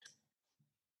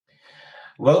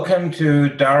Welcome to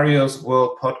Dario's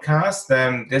World podcast.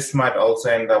 This might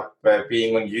also end up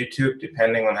being on YouTube,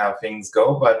 depending on how things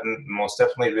go, but most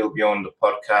definitely will be on the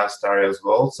podcast Dario's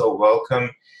World. So welcome.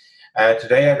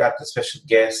 Today I got a special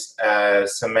guest,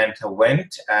 Samantha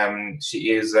Wendt.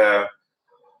 She is a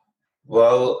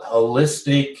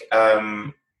holistic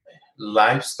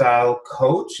lifestyle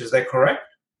coach. Is that correct?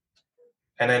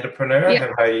 An entrepreneur. Yeah.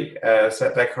 Have I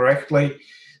said that correctly?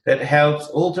 That helps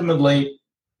ultimately.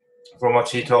 From what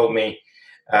she told me,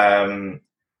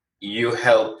 you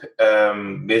help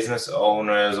business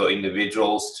owners or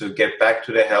individuals to get back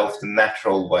to their health the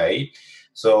natural way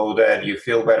so that you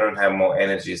feel better and have more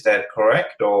energy. Is that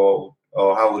correct? Or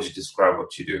how would you describe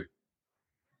what you do?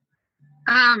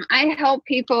 I help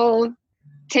people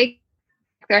take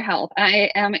their health.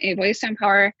 I am a voice to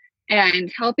empower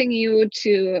and helping you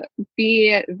to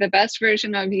be the best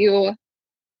version of you,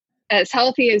 as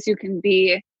healthy as you can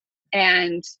be,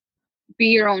 and be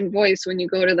your own voice when you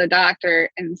go to the doctor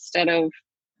instead of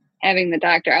having the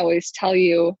doctor always tell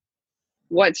you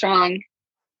what's wrong.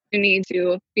 You need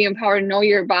to be empowered, know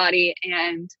your body,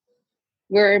 and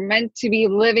we're meant to be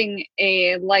living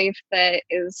a life that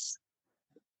is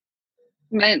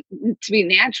meant to be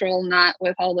natural, not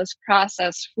with all this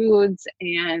processed foods.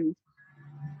 And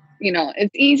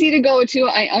it's easy to go to.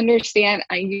 I understand.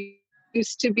 I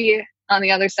used to be on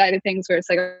the other side of things where it's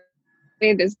like,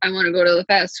 I want to go to the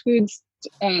fast foods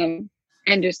and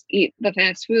just eat the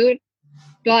fast food.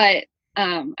 But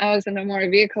I was in a motor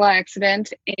vehicle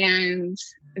accident and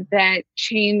that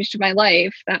changed my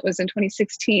life. That was in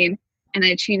 2016. And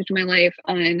I changed my life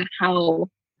on how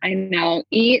I now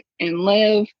eat and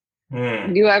live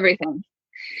and do everything.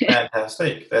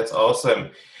 Fantastic. That's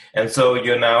awesome. And so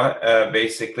you're now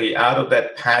basically out of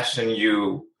that passion,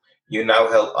 you now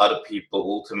help other people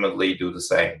ultimately do the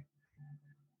same.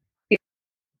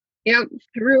 Yep.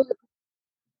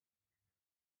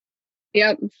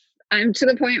 Yep. I'm to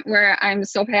the point where I'm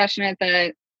so passionate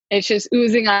that it's just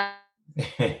oozing on.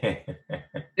 I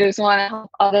just want to help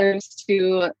others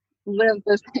to live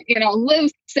this,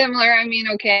 live similar. I mean,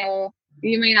 okay,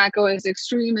 you may not go as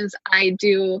extreme as I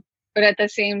do, but at the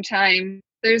same time,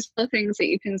 there's still things that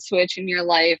you can switch in your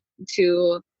life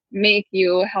to make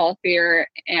you healthier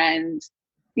and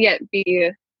yet be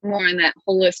more in that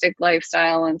holistic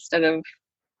lifestyle instead of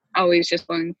always just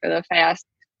going for the fast,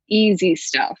 easy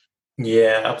stuff.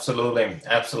 Yeah, absolutely.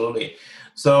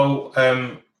 So,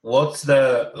 what's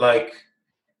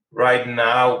right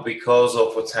now, because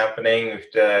of what's happening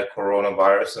with the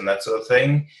coronavirus and that sort of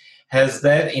thing, has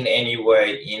that in any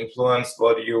way influenced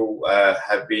what you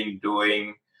have been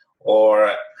doing,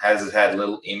 or has it had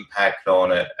little impact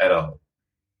on it at all?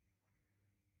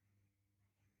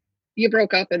 You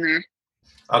broke up in there.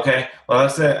 Okay, well,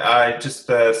 I just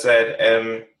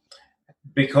said,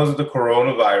 because of the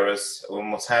coronavirus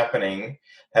and what's happening,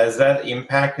 has that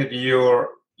impacted your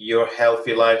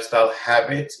healthy lifestyle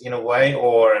habits in a way,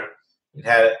 or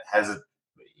has it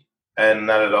and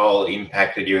not at all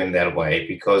impacted you in that way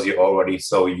because you're already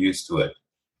so used to it?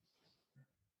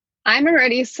 I'm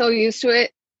already so used to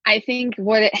it. I think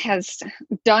what it has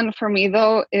done for me,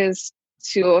 though, is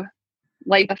to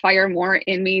light the fire more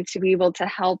in me to be able to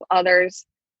help others.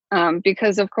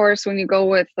 Because, of course, when you go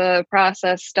with the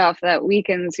processed stuff, that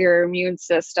weakens your immune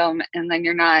system, and then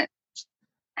you're not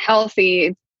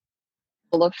healthy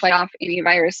to fight off any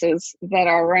viruses that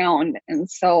are around. And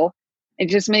so it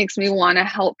just makes me want to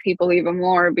help people even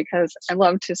more because I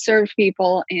love to serve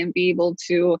people and be able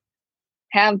to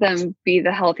have them be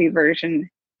the healthy version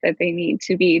that they need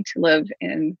to be to live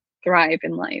and thrive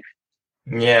in life.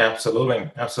 Yeah,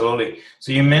 absolutely.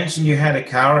 So you mentioned you had a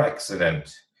car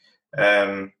accident,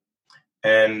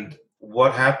 and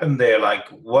what happened there? Like,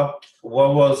 what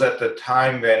was at the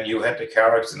time when you had the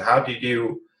car accident? How did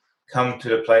you come to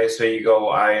the place where you go,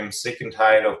 I am sick and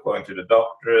tired of going to the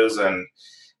doctors and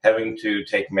having to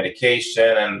take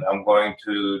medication, and I'm going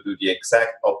to do the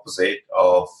exact opposite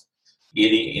of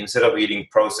eating, instead of eating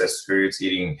processed foods,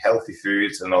 eating healthy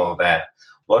foods and all of that?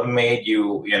 What made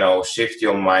you, shift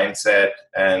your mindset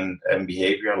and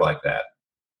behavior like that?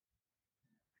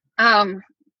 The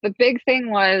big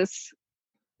thing was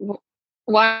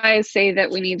why I say that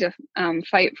we need to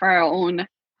fight for our own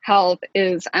health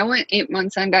is I went 8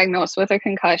 months undiagnosed with a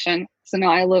concussion. So now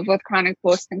I live with chronic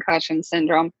post-concussion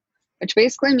syndrome, which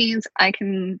basically means I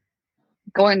can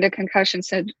go into concussion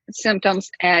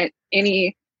symptoms at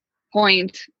any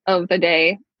point of the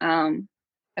day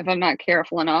if I'm not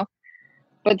careful enough.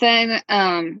 But then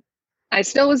I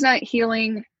still was not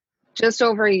healing just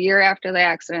over a year after the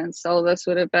accident. So this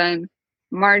would have been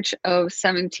March of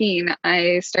 17.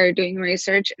 I started doing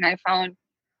research and I found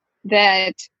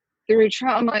that through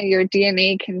trauma, your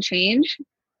DNA can change.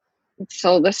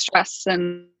 So the stress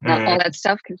and all that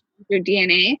stuff can change your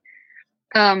DNA.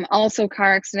 Also,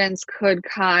 car accidents could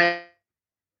cause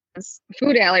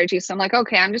food allergies. So I'm like,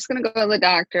 okay, I'm just going to go to the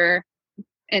doctor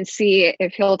and see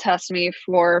if he'll test me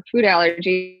for food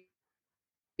allergies,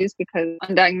 because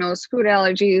undiagnosed food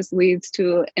allergies leads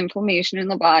to inflammation in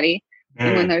the body.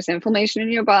 And when there's inflammation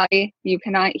in your body, you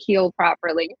cannot heal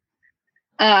properly.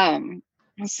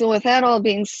 So with that all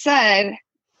being said,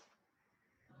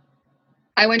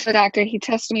 I went to the doctor. He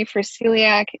tested me for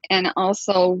celiac and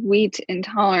also wheat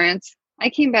intolerance. I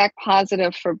came back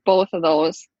positive for both of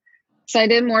those. So I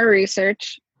did more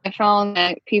research. I found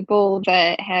that people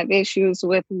that have issues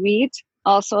with wheat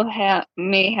also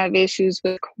may have issues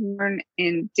with corn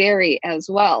and dairy as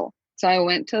well. So I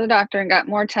went to the doctor and got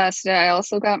more tested. I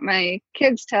also got my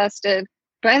kids tested.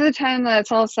 By the time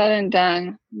that's all said and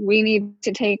done, we need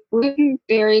to take gluten,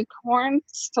 dairy, corn,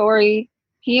 soy,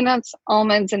 peanuts,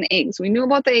 almonds, and eggs. We knew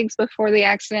about the eggs before the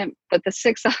accident, but the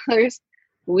 6 others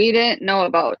we didn't know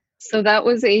about. So that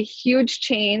was a huge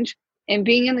change. And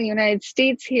being in the United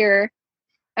States here,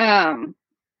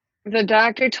 the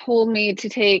doctor told me to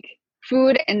take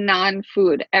food and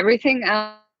non-food. Everything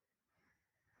else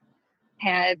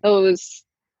had those,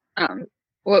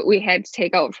 what we had to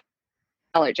take out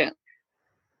allergen.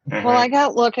 Well, I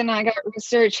got looking, I got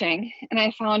researching, and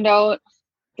I found out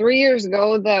 3 years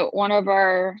ago that one of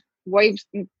our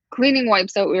cleaning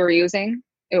wipes that we were using,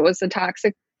 it was a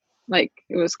toxic, like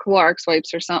it was Clorox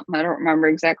wipes or something. I don't remember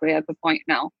exactly at the point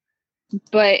now.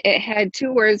 But it had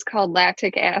 2 words called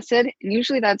lactic acid, and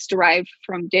usually that's derived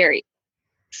from dairy.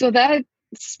 So that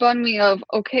spun me of,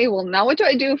 okay, well, now what do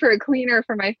I do for a cleaner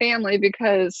for my family?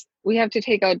 Because we have to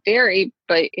take out dairy,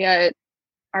 but yet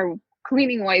our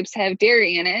cleaning wipes have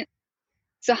dairy in it.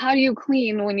 So how do you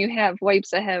clean when you have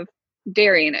wipes that have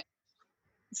dairy in it?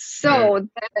 So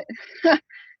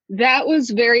that was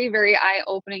very, very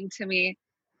eye-opening to me.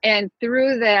 And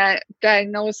through that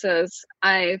diagnosis,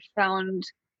 I found,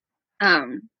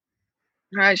 or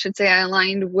I should say, I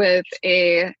aligned with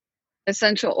a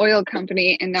essential oil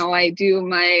company, and now I do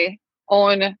my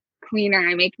own cleaner.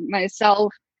 I make it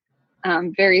myself,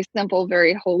 very simple,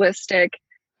 very holistic.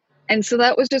 And so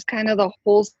that was just kind of the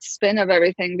whole spin of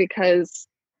everything, because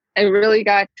I really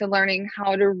got to learning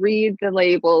how to read the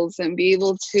labels and be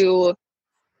able to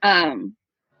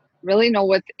really know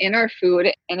what's in our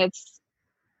food. And it's,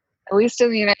 at least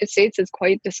in the United States, it's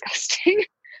quite disgusting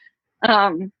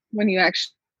when you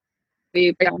actually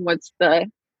break down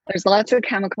there's lots of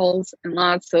chemicals and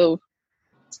lots of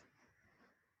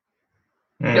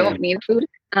don't need food.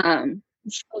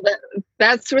 So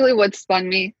that's really what spun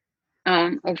me.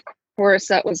 Of course,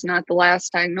 that was not the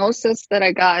last diagnosis that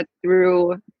I got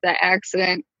through the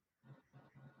accident.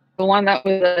 The one that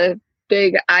was a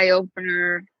big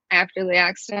eye-opener after the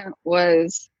accident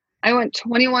was I went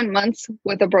 21 months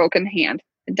with a broken hand,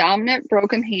 a dominant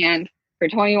broken hand for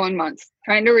 21 months,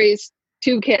 trying to raise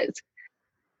 2 kids.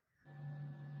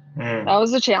 That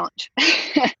was a challenge.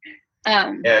 Yeah,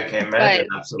 I can imagine. But,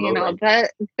 absolutely.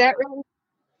 that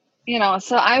really,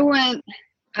 so I went,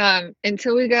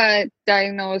 until we got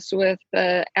diagnosed with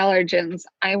the allergens,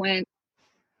 I went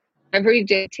every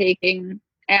day taking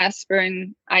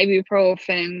aspirin,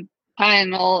 ibuprofen,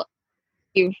 Tylenol,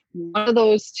 one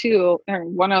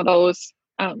of those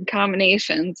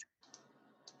combinations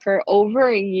for over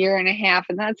a year and a half.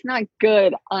 And that's not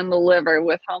good on the liver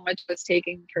with how much I was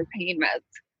taking for pain meds.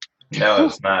 No,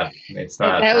 it's not. It's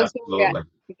not. Absolutely.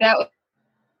 That was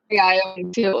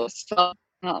eye-opening too. So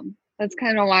that's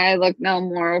kind of why I look now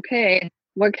more, okay,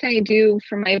 what can I do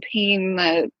for my pain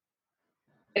that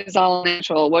is all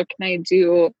natural? What can I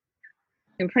do?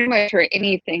 And pretty much for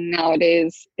anything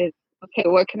nowadays is, okay,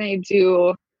 what can I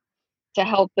do to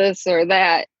help this or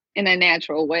that in a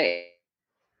natural way?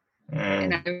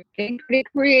 And I'm getting pretty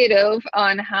creative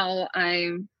on how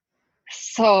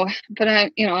but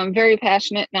I'm very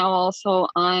passionate now also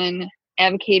on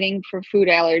advocating for food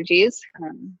allergies,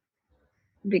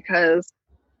 because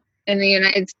in the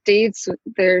United States,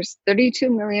 there's 32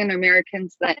 million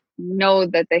Americans that know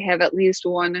that they have at least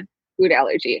one food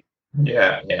allergy.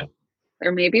 Yeah.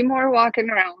 There may be more walking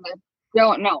around that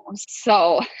don't know.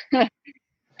 So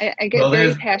I get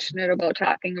very passionate about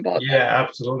talking about that. Yeah,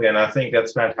 absolutely. And I think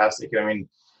that's fantastic. I mean,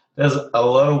 there's a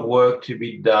lot of work to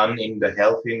be done in the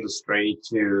health industry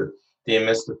to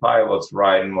demystify what's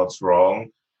right and what's wrong.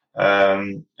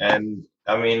 And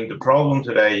I mean, the problem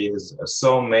today is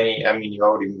so many, I mean, you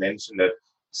already mentioned it,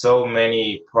 so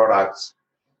many products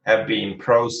have been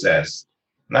processed,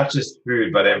 not just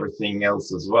food, but everything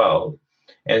else as well.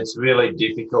 And it's really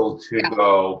difficult to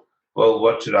go well,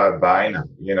 what should I buy now?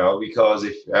 Because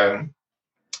if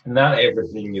not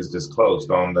everything is disclosed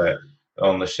on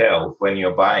the shelf when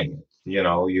you're buying it.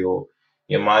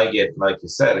 You might get, like you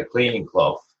said, a cleaning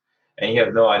cloth, and you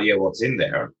have no idea what's in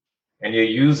there, and you're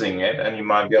using it, and you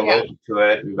might be Yeah. allergic to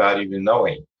it without even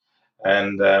knowing.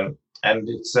 And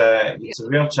it's a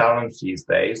real challenge these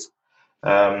days.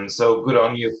 So good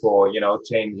on you for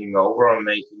changing over and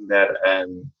making that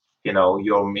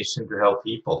your mission to help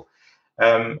people.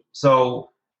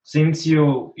 So since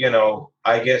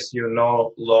I guess you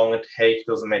no longer take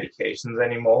those medications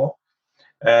anymore,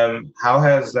 how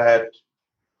has that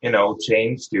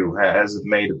changed you? Has it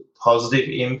made a positive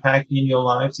impact in your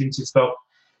life since you stopped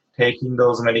taking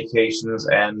those medications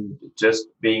and just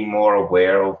being more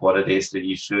aware of what it is that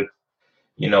you should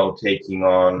taking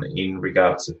on in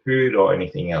regards to food or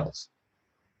anything else?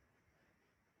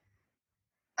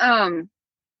 Um,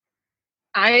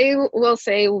 I will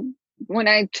say when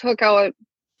I took out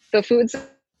the foods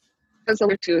was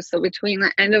over too, so between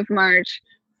the end of March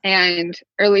and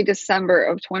early December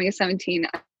of 2017,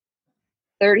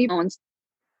 30 pounds,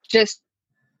 just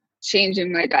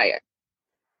changing my diet.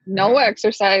 No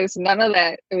exercise, none of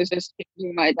that. It was just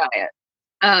changing my diet.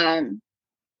 Um,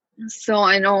 so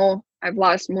I know I've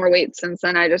lost more weight since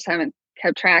then. I just haven't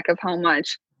kept track of how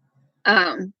much.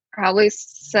 Probably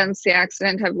since the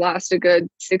accident, I've lost a good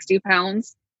 60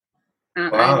 pounds.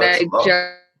 Wow, And that's a I lot.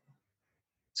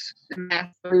 just in the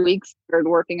last 3 weeks started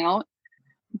working out.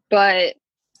 But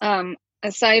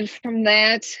aside from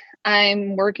that,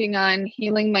 I'm working on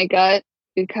healing my gut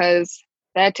because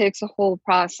that takes a whole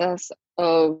process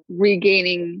of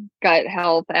regaining gut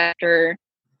health after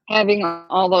having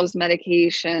all those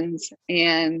medications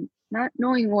and not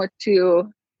knowing what to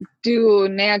do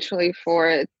naturally for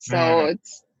it. So Mm,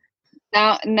 it's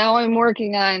now I'm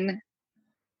working on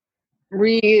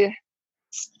restarting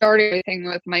everything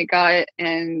with my gut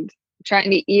and trying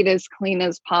to eat as clean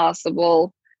as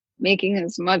possible, making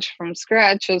as much from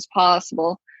scratch as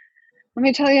possible. Let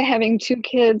me tell you, having 2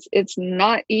 kids, it's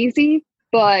not easy,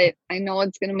 but I know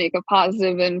it's going to make a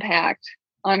positive impact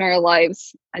on our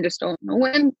lives. I just don't know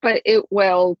when, but it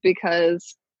will,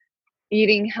 because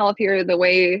eating healthier the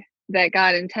way that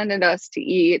God intended us to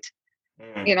eat,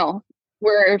 mm, you know,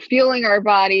 we're fueling our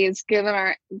bodies, giving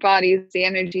our bodies the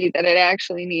energy that it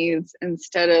actually needs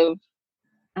instead of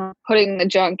putting the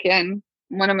junk in.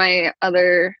 One of my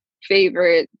other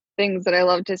favorite things that I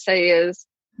love to say is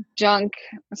junk.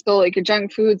 So, like, your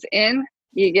junk food's in,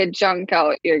 you get junk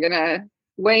out. You're going to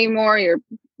weigh more. Your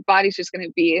body's just going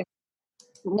to be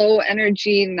low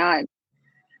energy, not,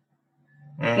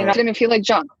 mm, going to feel like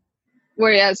junk.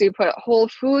 Whereas you put whole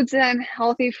foods in,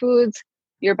 healthy foods,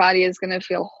 your body is going to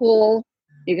feel whole.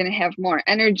 You're going to have more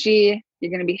energy.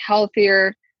 You're going to be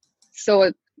healthier.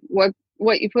 So what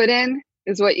you put in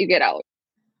is what you get out.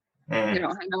 mm.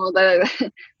 I know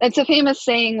that that's a famous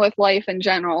saying with life in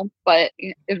general, but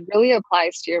it really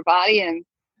applies to your body. And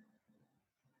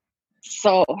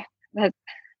so that,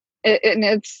 and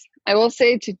it's, I will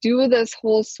say, to do this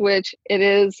whole switch, it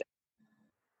is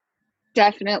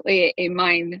definitely a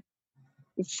mindset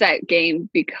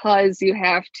game, because you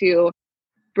have to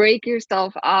break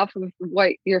yourself off of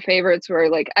what your favorites were.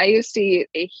 Like, I used to eat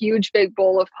a huge big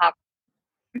bowl of pop.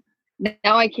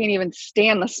 Now I can't even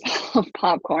stand the smell of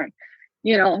popcorn.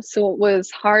 So it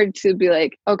was hard to be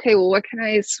like, okay, well, what can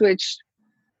I switch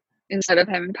instead of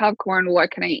having popcorn?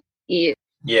 What can I eat?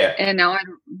 Yeah. And now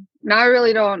I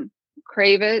really don't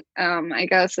crave it. I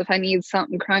guess if I need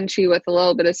something crunchy with a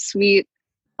little bit of sweet,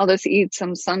 I'll just eat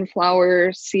some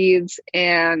sunflower seeds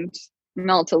and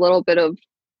melt a little bit of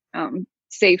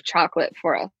safe chocolate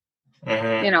for us.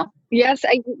 Mm-hmm. Yes,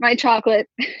 I eat my chocolate.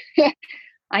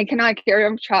 I cannot carry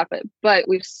on chocolate, but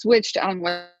we've switched on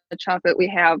what chocolate we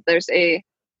have. There's a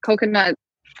coconut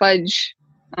fudge,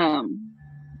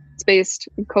 it's based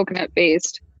coconut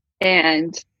based,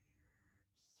 and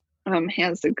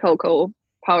has the cocoa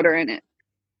powder in it.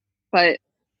 But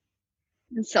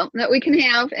it's something that we can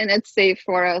have, and it's safe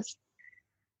for us.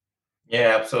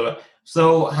 Yeah, absolutely.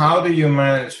 So how do you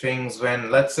manage things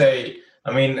when, let's say,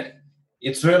 I mean,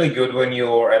 it's really good when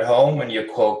you're at home and you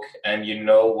cook and you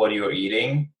know what you're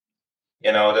eating.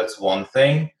 That's one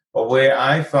thing. But where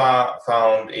I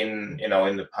found in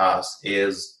the past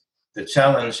is the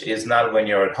challenge is not when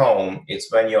you're at home,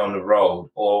 it's when you're on the road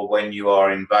or when you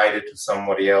are invited to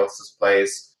somebody else's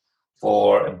place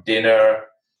for dinner,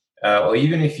 or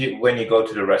even if you when you go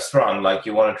to the restaurant, like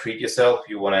you want to treat yourself,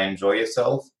 you want to enjoy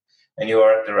yourself, and you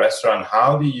are at the restaurant.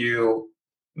 How do you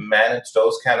manage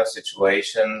those kind of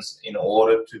situations in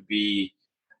order to be,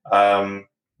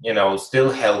 still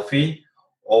healthy,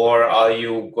 or are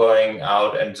you going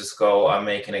out and just go, I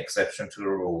make an exception to the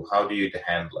rule? How do you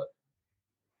handle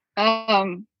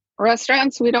it?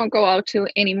 Restaurants we don't go out to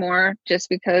anymore just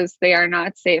because they are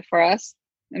not safe for us.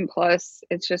 And plus,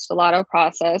 it's just a lot of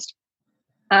processed.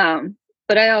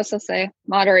 But I also say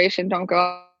moderation, don't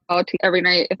go out to every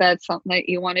night if that's something that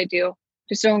you want to do.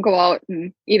 Just don't go out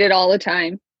and eat it all the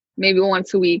time. Maybe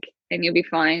once a week and you'll be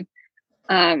fine.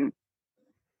 But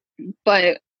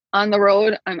on the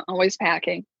road, I'm always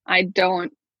packing. I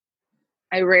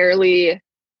rarely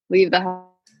leave the house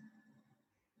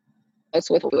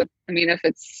with food. I mean, if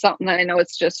it's something that I know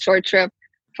it's just short trip,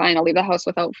 fine, I'll leave the house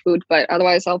without food. But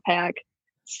otherwise, I'll pack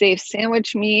safe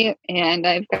sandwich meat, and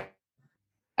I've got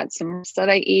some that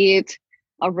I eat.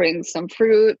 I'll bring some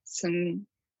fruit, some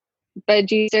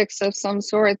veggie sticks of some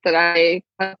sort that I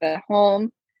have at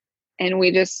home, and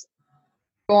we just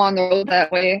go on the road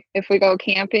that way. If we go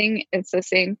camping, it's the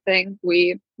same thing.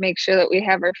 We make sure that we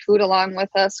have our food along with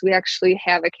us. We actually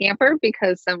have a camper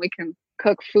because then we can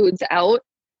cook foods out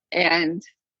and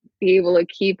be able to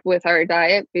keep with our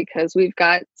diet, because we've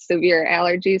got severe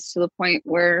allergies to the point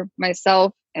where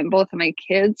myself and both of my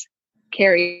kids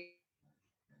carry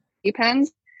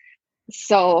EPIENs.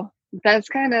 So that's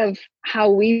kind of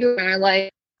how we do our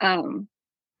life.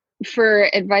 For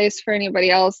advice for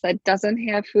anybody else that doesn't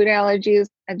have food allergies,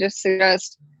 I just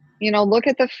suggest, look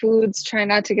at the foods, try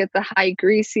not to get the high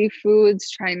greasy foods,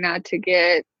 try not to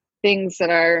get things that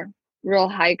are real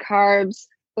high carbs.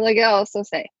 But like I also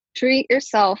say, treat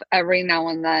yourself every now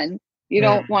and then. You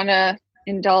don't want to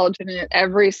indulge in it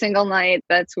every single night.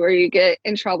 That's where you get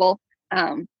in trouble.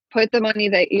 Put the money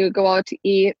that you go out to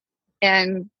eat,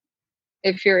 and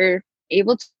if you're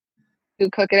able to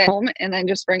cook it at home, and then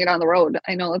just bring it on the road.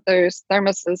 I know that there's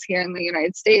thermoses here in the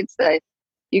United States that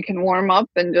you can warm up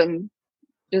and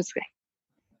just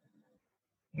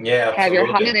have your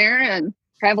hot in there and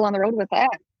travel on the road with that.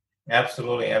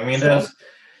 Absolutely. I mean, there's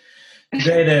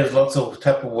lots of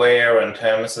Tupperware and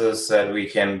thermoses that we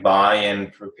can buy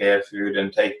and prepare food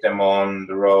and take them on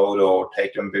the road or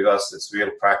take them with us. It's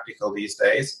real practical these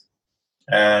days.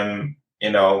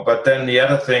 But then the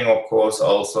other thing, of course,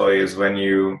 also is when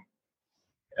you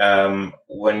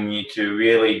need to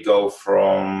really go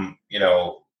from,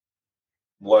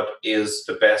 what is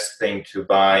the best thing to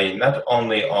buy, not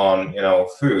only on,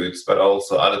 foods, but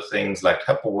also other things like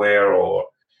Tupperware, or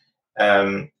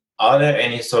are there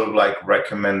any sort of like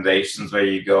recommendations where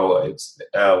you go, it's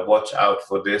watch out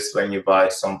for this when you buy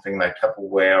something like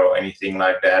Tupperware or anything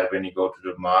like that when you go to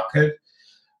the market?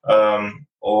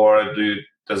 Or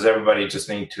does everybody just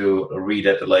need to read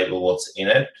at the label what's in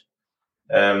it?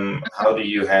 How do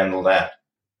you handle that?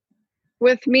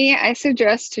 With me, I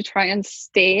suggest to try and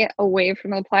stay away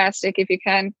from the plastic if you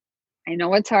can. I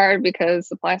know it's hard because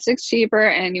the plastic's cheaper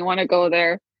and you want to go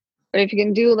there. But if you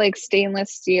can do like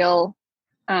stainless steel,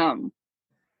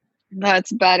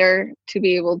 that's better to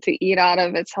be able to eat out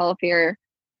of. It's healthier.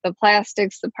 The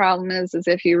plastics, the problem is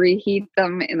if you reheat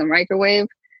them in the microwave,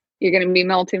 you're going to be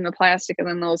melting the plastic, and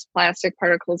then those plastic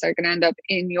particles are going to end up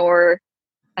in your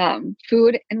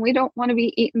food. And we don't want to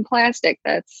be eating plastic.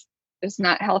 That's just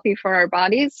not healthy for our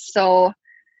bodies. So,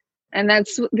 and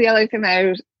that's the other thing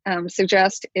that I would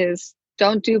suggest is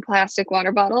don't do plastic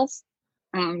water bottles.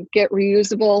 Get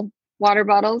reusable water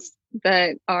bottles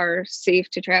that are safe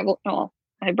to travel. Oh,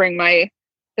 I bring my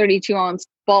 32-ounce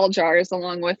ball jars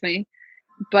along with me,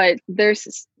 but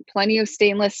there's plenty of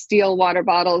stainless steel water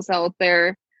bottles out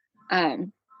there.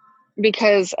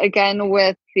 Because again,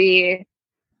 with the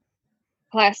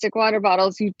plastic water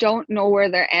bottles, you don't know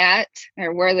where they're at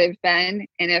or where they've been.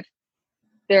 And if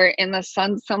they're in the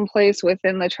sun someplace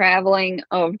within the traveling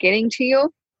of getting to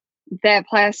you, that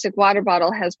plastic water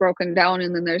bottle has broken down,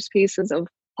 and then there's pieces of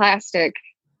plastic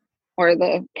or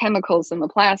the chemicals in the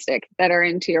plastic that are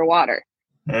into your water.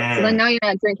 So then now you're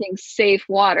not drinking safe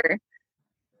water.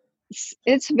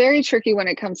 It's very tricky when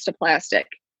it comes to plastic.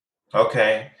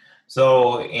 Okay.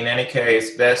 So in any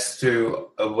case, best to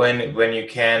when you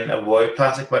can avoid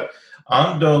plastic. But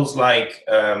aren't those like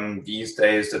these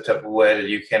days the Tupperware that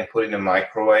you can put in a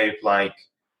microwave, like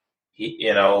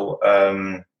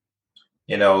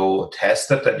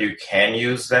tested that you can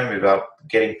use them without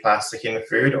getting plastic in the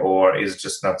food, or is it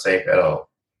just not safe at all?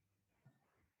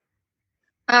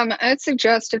 I'd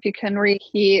suggest if you can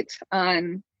reheat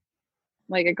on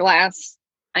like a glass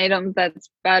item, that's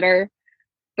better.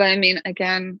 But I mean,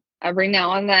 again, every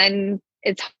now and then,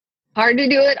 it's hard to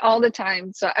do it all the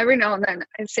time. So every now and then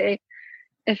I say,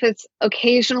 if it's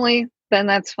occasionally, then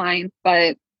that's fine.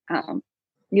 But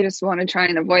you just want to try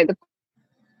and avoid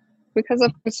because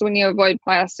of course, when you avoid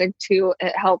plastic too,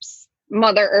 it helps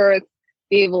Mother Earth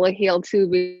be able to heal too,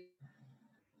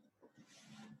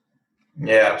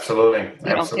 Yeah, absolutely. It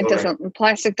Absolutely. doesn't,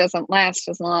 plastic doesn't last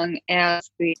as long as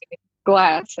the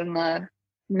glass and the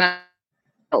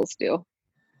metals do.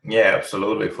 Yeah,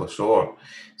 absolutely, for sure.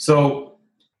 So,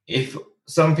 if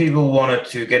some people wanted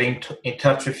to get in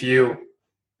touch with you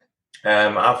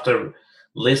after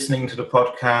listening to the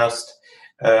podcast,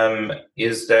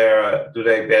 do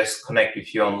they best connect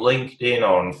with you on LinkedIn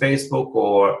or on Facebook,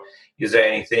 or is there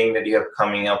anything that you have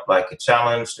coming up, like a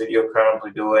challenge that you're currently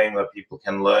doing, where people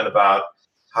can learn about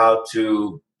how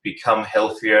to become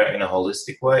healthier in a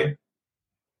holistic way?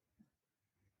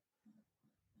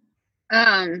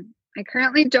 I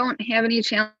currently don't have any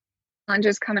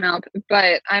challenges coming up,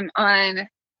 but I'm on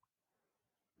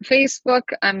Facebook,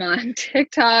 I'm on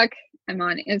TikTok, I'm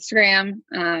on Instagram,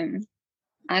 on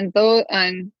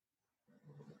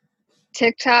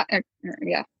TikTok,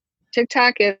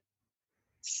 TikTok is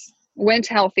Wendt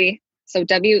Healthy, so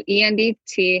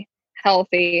WENDT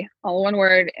Healthy, all one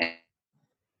word.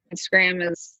 Instagram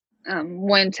is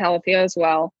Wendt Healthy as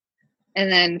well,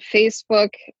 and then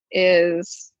Facebook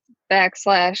is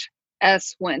 /S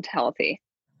Wendt Healthy.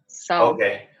 So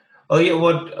Okay. Oh yeah.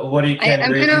 What you can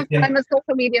I'm do kind is you of on can. the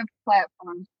social media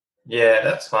platform. Yeah,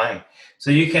 that's fine.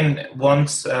 So you can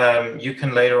once you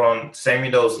can later on send me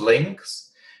those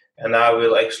links, and I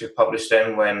will actually publish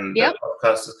them when the Yep.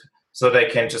 podcast is, so they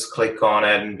can just click on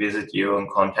it and visit you and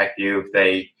contact you if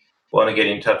they want to get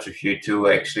in touch with you to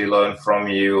actually learn from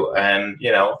you and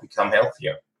become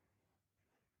healthier.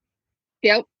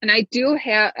 Yep. And I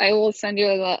will send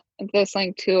you this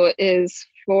link too,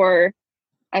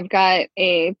 I've got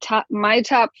my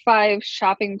top 5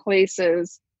 shopping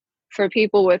places for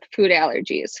people with food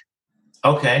allergies.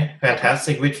 Okay, So,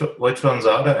 fantastic. Which ones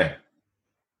are they?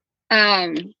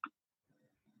 I'm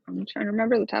trying to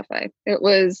remember the top 5. It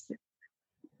was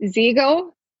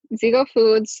Zigo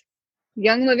Foods,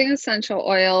 Young Living Essential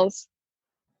Oils.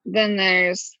 Then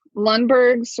there's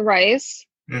Lundberg's Rice,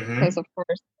 because Mm-hmm. of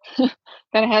course,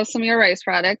 gotta have some of your rice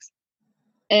products.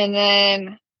 And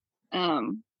then, I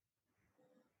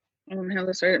don't have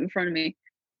this right in front of me.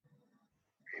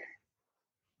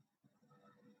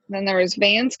 Then there was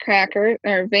Vans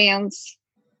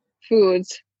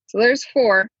Foods. So there's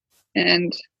 4,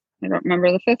 and I don't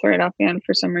remember the 5th right offhand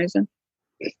for some reason.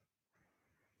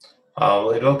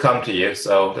 Oh, it will come to you,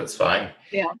 so that's fine.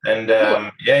 Yeah. And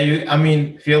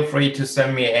feel free to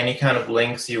send me any kind of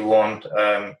links you want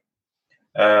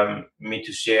me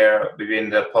to share within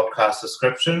the podcast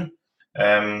description,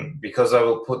 because I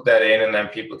will put that in, and then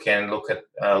people can look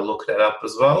that up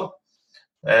as well.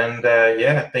 And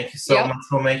thank you so much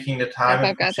for making the Yep, time and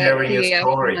I've for got that sharing your PDF.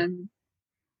 story. And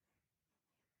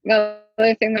the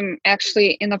other thing I'm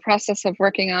actually in the process of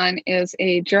working on is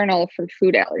a journal for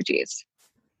food allergies.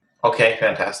 Okay,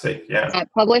 fantastic. Yeah.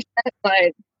 Not published yet,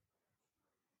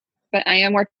 but I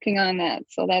am working on that.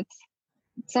 So that's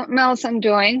something else I'm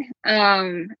doing.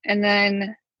 And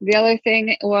then the other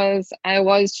thing was I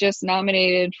was just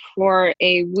nominated for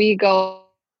a We Go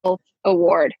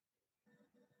award.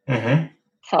 Mm-hmm.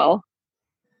 So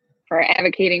for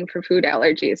advocating for food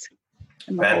allergies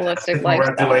and the Fantastic. holistic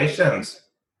lifestyle. Congratulations.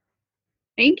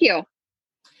 Thank you.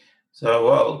 So,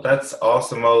 well, that's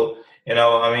awesome. Well,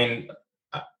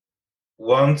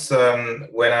 once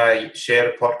when I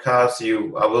share the podcast,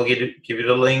 I will give you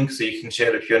the link so you can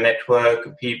share it with your network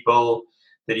of people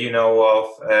that you know of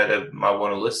that might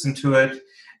want to listen to it,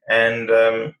 and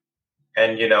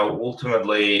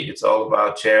ultimately it's all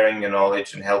about sharing your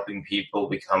knowledge and helping people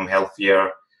become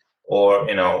healthier, or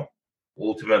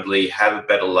ultimately have a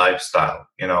better lifestyle.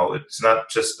 It's not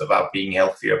just about being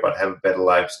healthier, but have a better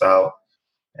lifestyle.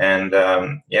 And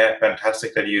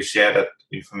fantastic that you shared that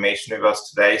information with us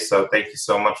today. So thank you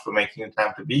so much for making the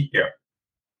time to be here.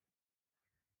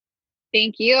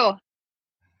 Thank you.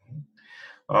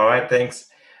 All right, thanks.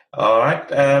 All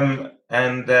right,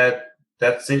 and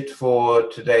that's it for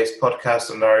today's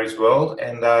podcast on Dario's World.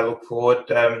 And I look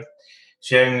forward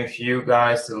sharing with you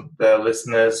guys, the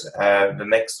listeners, the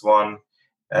next one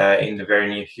in the very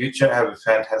near future. Have a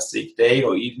fantastic day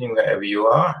or evening wherever you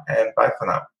are, and bye for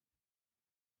now.